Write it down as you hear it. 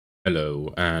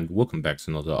Hello, and welcome back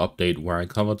to another update where I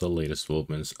cover the latest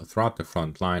developments throughout the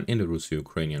front line in the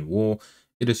Russo-Ukrainian war.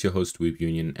 It is your host, Weeb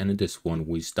Union, and in this one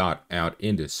we start out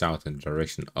in the southern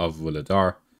direction of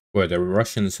Vuhledar, where the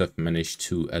Russians have managed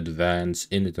to advance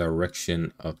in the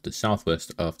direction of the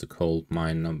southwest of the coal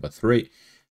mine number 3.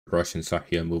 The Russians are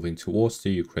here moving towards the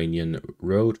Ukrainian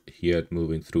road, here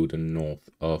moving through the north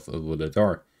of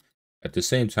Vuhledar. At the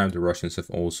same time, the Russians have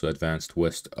also advanced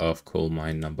west of coal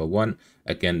mine number 1.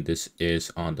 Again, this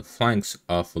is on the flanks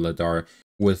of Vuhledar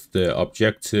with the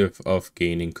objective of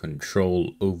gaining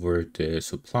control over the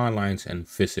supply lines and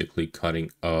physically cutting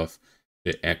off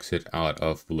the exit out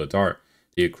of Vuhledar.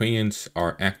 The Ukrainians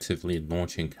are actively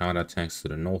launching counterattacks to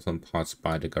the northern parts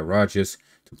by the garages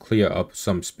to clear up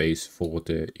some space for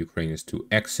the Ukrainians to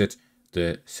exit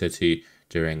the city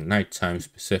during nighttime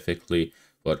specifically,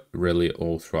 but really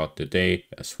all throughout the day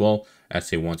as well, as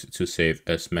they wanted to save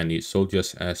as many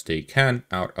soldiers as they can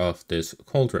out of this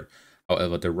cauldron.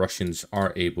 However, the Russians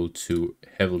are able to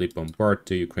heavily bombard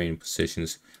the Ukrainian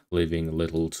positions, leaving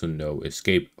little to no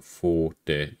escape for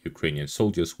the Ukrainian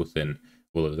soldiers within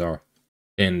Vuhledar.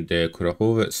 In the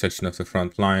Kurakhove section of the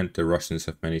front line, the Russians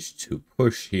have managed to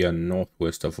push here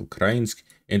northwest of Ukrainsk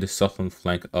in the southern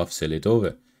flank of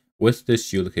Selydove. With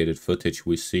this geolocated footage,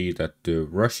 we see that the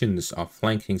Russians are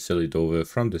flanking Selydove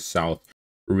from the south,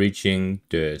 reaching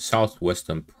the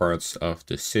southwestern parts of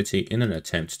the city in an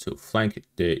attempt to flank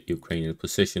the Ukrainian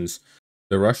positions.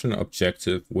 The Russian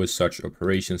objective with such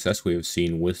operations, as we have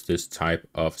seen with this type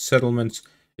of settlements,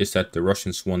 is that the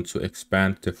Russians want to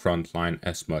expand the front line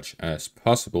as much as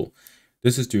possible.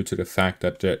 This is due to the fact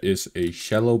that there is a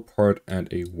shallow part and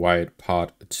a wide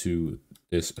part to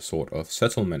this sort of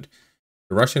settlement.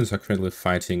 The Russians are currently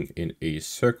fighting in a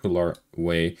circular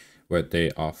way where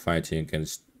they are fighting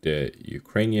against the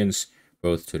Ukrainians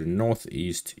both to the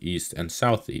northeast, east, and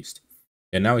southeast.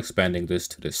 They're now expanding this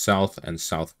to the south and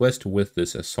southwest with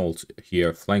this assault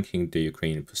here flanking the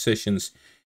Ukrainian positions.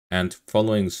 And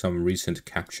following some recent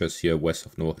captures here west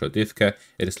of Novhradivka,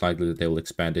 it is likely that they will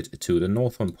expand it to the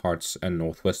northern parts and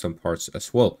northwestern parts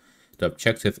as well. The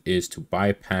objective is to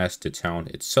bypass the town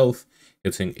itself,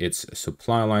 hitting its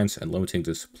supply lines and limiting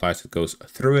the supplies that goes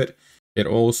through it. It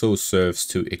also serves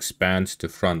to expand the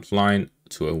front line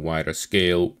to a wider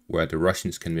scale where the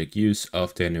Russians can make use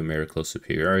of their numerical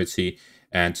superiority,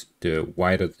 and the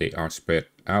wider they are spread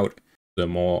out, the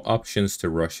more options the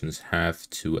Russians have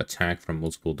to attack from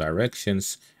multiple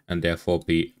directions and therefore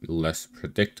be less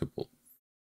predictable.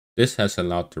 This has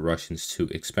allowed the Russians to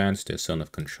expand their zone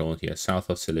of control here south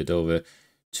of Selydove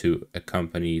to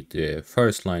accompany the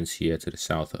first lines here to the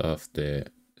south of the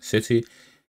city.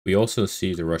 We also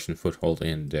see the Russian foothold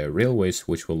in the railways,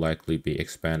 which will likely be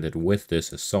expanded with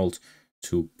this assault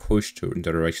to push to the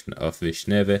direction of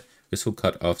Vishneve. This will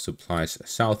cut off supplies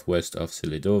southwest of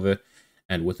Selydove,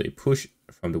 and with a push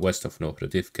from the west of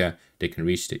Novhradivka, they can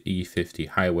reach the E50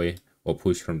 highway or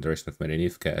push from the direction of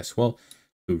Merenivka as well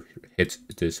to hit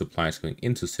the supplies going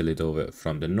into Selydove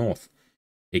from the north.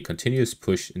 A continuous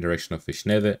push in the direction of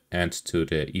Vishneve and to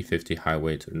the E50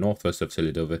 highway to the northwest of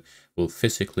Selydove will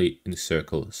physically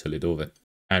encircle Selydove.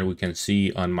 And we can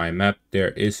see on my map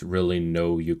there is really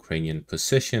no Ukrainian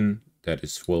position that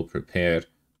is well prepared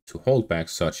to hold back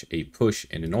such a push.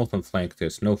 In the northern flank,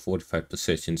 there's no fortified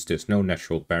positions, there's no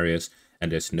natural barriers,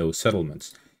 and there's no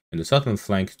settlements. In the southern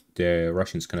flank, the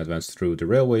Russians can advance through the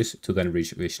railways to then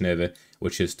reach Vishneve,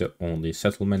 which is the only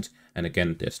settlement, and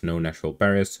again, there's no natural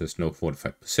barriers, there's no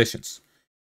fortified positions.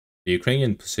 The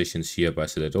Ukrainian positions here by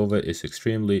Selydove is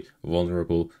extremely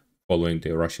vulnerable following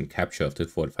the Russian capture of the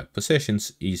fortified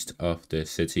positions east of the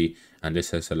city, and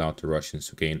this has allowed the Russians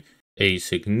to gain a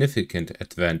significant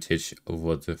advantage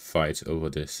over the fight over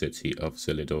the city of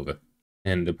Selydove.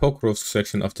 In the Pokrovsk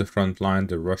section of the front line,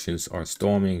 the Russians are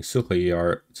storming Sukhoi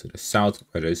Yar to the south,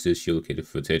 where there is this geolocated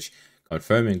footage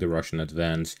confirming the Russian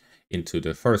advance into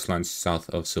the first lines south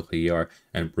of Sukhoi Yar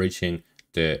and breaching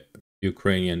the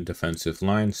Ukrainian defensive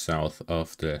line south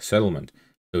of the settlement.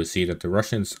 So we see that the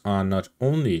Russians are not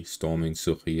only storming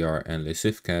Sukhoi Yar and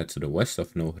Lysivka to the west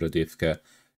of Novhradivka,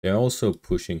 they're also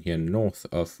pushing here north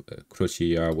of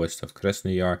Kruchi Yar, west of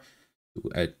Kresny Yar, to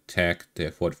attack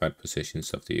the fortified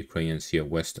positions of the Ukrainians here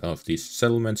west of these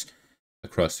settlements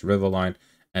across the river line,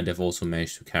 and they've also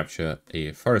managed to capture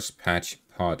a forest patch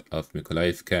part of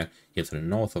Mykolaiivka here to the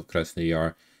north of Kresny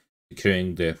Yar,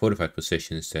 securing the fortified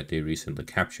positions that they recently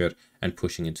captured and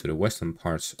pushing into the western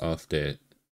parts of the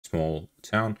small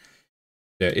town.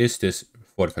 There is this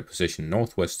fortified position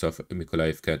northwest of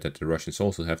Mykolaiivka that the Russians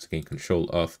also have to gain control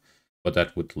of, but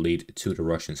that would lead to the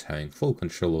Russians having full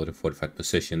control over the fortified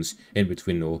positions in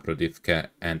between Novhradivka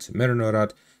and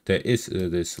Mironorad, there is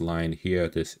this line here.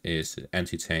 This is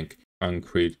anti-tank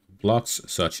concrete blocks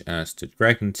such as the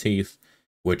Dragon Teeth,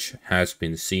 which has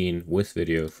been seen with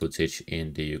video footage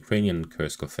in the Ukrainian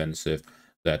Kursk offensive,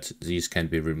 that these can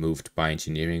be removed by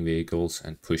engineering vehicles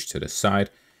and pushed to the side.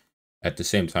 At the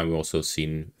same time, we've also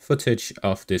seen footage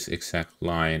of this exact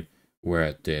line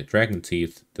where the Dragon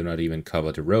Teeth do not even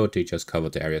cover the road, they just cover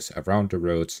the areas around the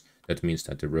roads. That means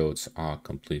that the roads are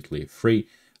completely free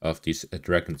of these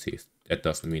Dragon Teeth. That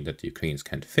doesn't mean that the Ukrainians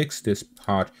can't fix this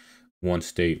part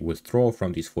once they withdraw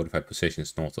from these fortified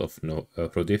positions north of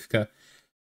Prodivka.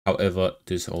 However,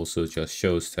 this also just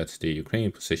shows that the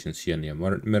Ukrainian positions here near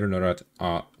Mirnorod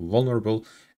are vulnerable,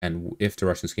 and if the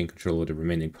Russians gain control of the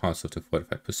remaining parts of the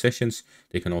fortified positions,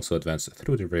 they can also advance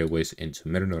through the railways into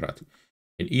Mirnorod.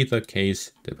 In either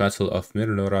case, the Battle of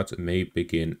Mirnorod may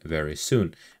begin very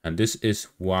soon, and this is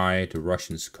why the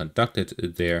Russians conducted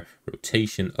their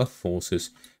rotation of forces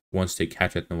once they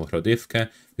captured Novhorodivka,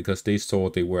 because they saw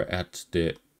they were at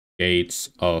the gates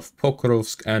of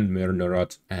Pokrovsk and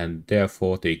Mirnorod, and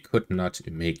therefore they could not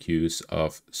make use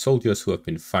of soldiers who have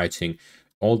been fighting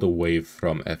all the way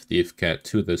from Avdiivka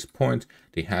to this point.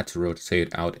 They had to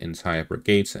rotate out entire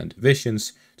brigades and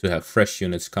divisions to have fresh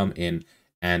units come in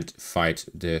and fight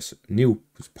this new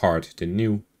part, the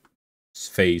new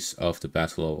phase of the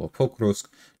battle over Pokrovsk,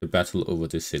 the battle over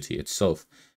the city itself.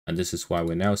 And this is why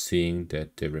we're now seeing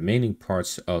that the remaining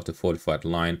parts of the fortified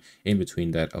line in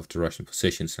between that of the Russian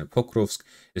positions and Pokrovsk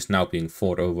is now being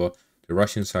fought over. The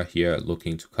Russians are here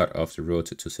looking to cut off the road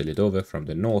to Selydove from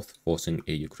the north, forcing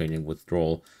a Ukrainian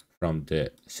withdrawal from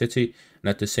the city. And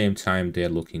at the same time, they're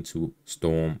looking to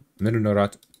storm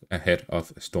Mirnorod ahead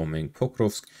of storming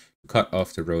Pokrovsk, to cut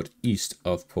off the road east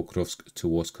of Pokrovsk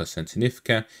towards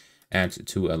Konstantinivka, and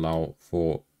to allow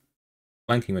for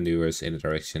flanking maneuvers in the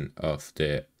direction of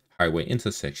the highway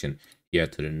intersection here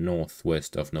to the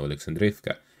northwest of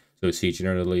Novoalexandrivka. So you see,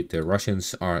 generally, the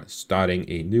Russians are starting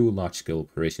a new large-scale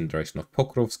operation in the direction of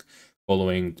Pokrovsk,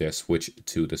 following their switch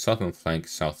to the southern flank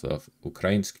south of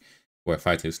Ukrainsk, where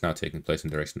fighting is now taking place in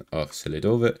the direction of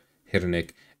Selydove,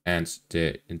 Hirnik, and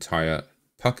the entire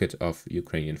pocket of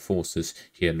Ukrainian forces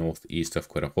here northeast of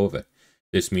Kurakhove.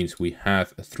 This means we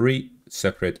have 3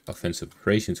 separate offensive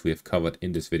operations we have covered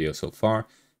in this video so far: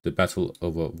 the battle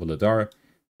over Vuhledar,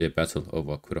 the battle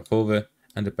over Kurakhove,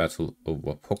 and the battle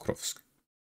over Pokrovsk.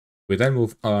 We then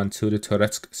move on to the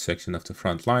Toretsk section of the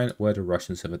front line, where the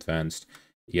Russians have advanced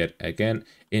yet again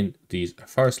in these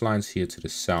forest lines here to the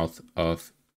south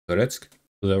of Toretsk.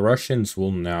 The Russians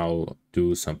will now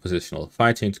do some positional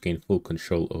fighting to gain full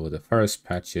control over the forest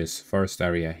patches, forest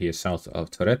area here south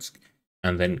of Toretsk,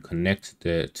 and then connect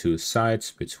the two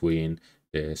sides between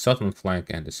the southern flank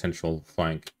and the central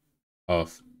flank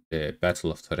of the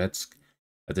Battle of Toretsk.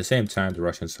 At the same time, the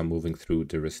Russians are moving through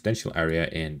the residential area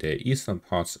in the eastern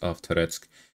parts of Toretsk,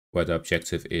 where the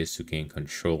objective is to gain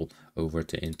control over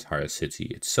the entire city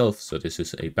itself. So this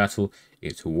is a battle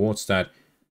towards that.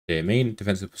 The main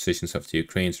defensive positions of the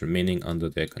Ukrainians remaining under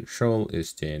their control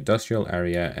is the industrial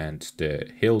area and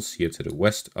the hills here to the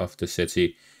west of the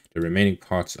city, the remaining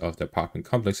parts of the apartment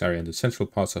complex area in the central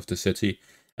parts of the city,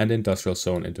 and the industrial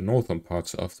zone in the northern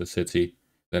parts of the city.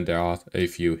 Then there are a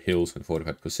few hills and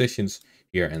fortified positions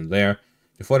here and there.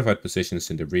 The fortified positions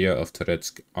in the rear of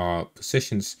Toretsk are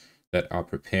positions that are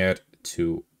prepared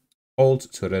to hold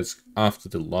Toretsk after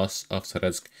the loss of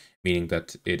Toretsk, meaning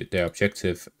that their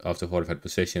objective of the fortified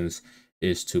positions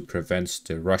is to prevent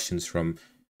the Russians from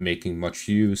making much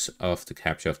use of the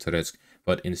capture of Toretsk,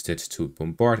 but instead to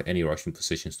bombard any Russian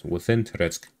positions within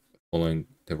Toretsk following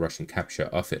the Russian capture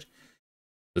of it.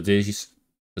 So these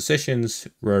positions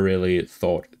were really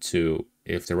thought to,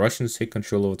 if the Russians take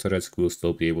control over Toretsk, we'll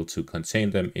still be able to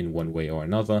contain them in one way or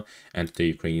another, and the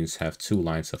Ukrainians have 2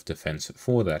 lines of defense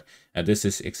for that. And this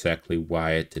is exactly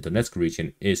why the Donetsk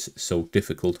region is so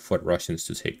difficult for the Russians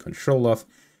to take control of.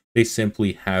 They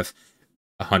simply have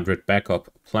 100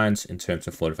 backup plans in terms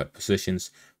of fortified positions,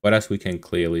 but as we can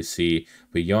clearly see,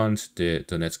 beyond the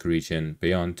Donetsk region,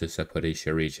 beyond the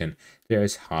Zaporizhia region, there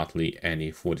is hardly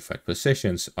any fortified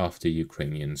positions of the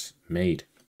Ukrainians made.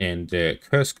 In the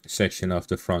Kursk section of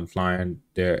the front line,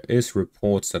 there is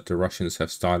reports that the Russians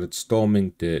have started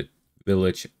storming the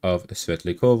village of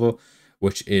Svetlikovo,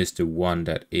 which is the one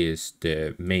that is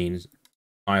the main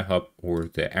supply hub, or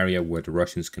the area where the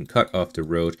Russians can cut off the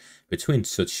road between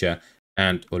Sutsha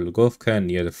and Olgovka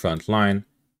near the front line.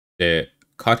 The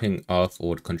cutting off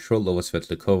or control over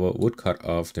Svetlikovo would cut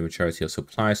off the majority of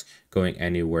supplies going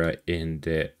anywhere in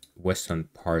the western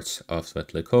parts of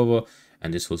Svetlikovo,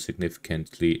 and this will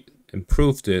significantly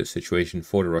improve the situation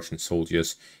for the Russian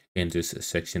soldiers in this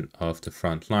section of the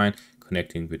front line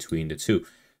connecting between the two.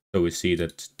 So we see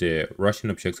that the Russian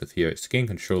objective here is to gain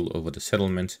control over the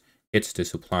settlement, hit the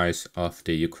supplies of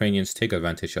the Ukrainians, take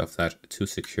advantage of that to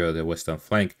secure the western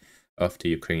flank of the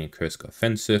Ukrainian Kursk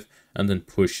offensive, and then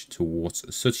push towards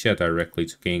Sucha directly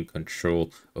to gain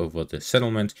control over the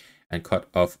settlement and cut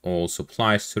off all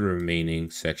supplies to the remaining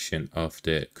section of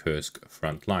the Kursk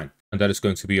front line. And that is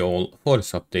going to be all for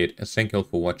this update. Thank you all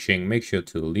for watching. Make sure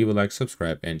to leave a like,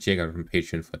 subscribe, and check out my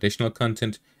Patreon for additional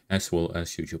content, as well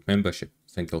as YouTube membership.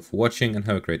 Thank you all for watching and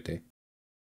have a great day.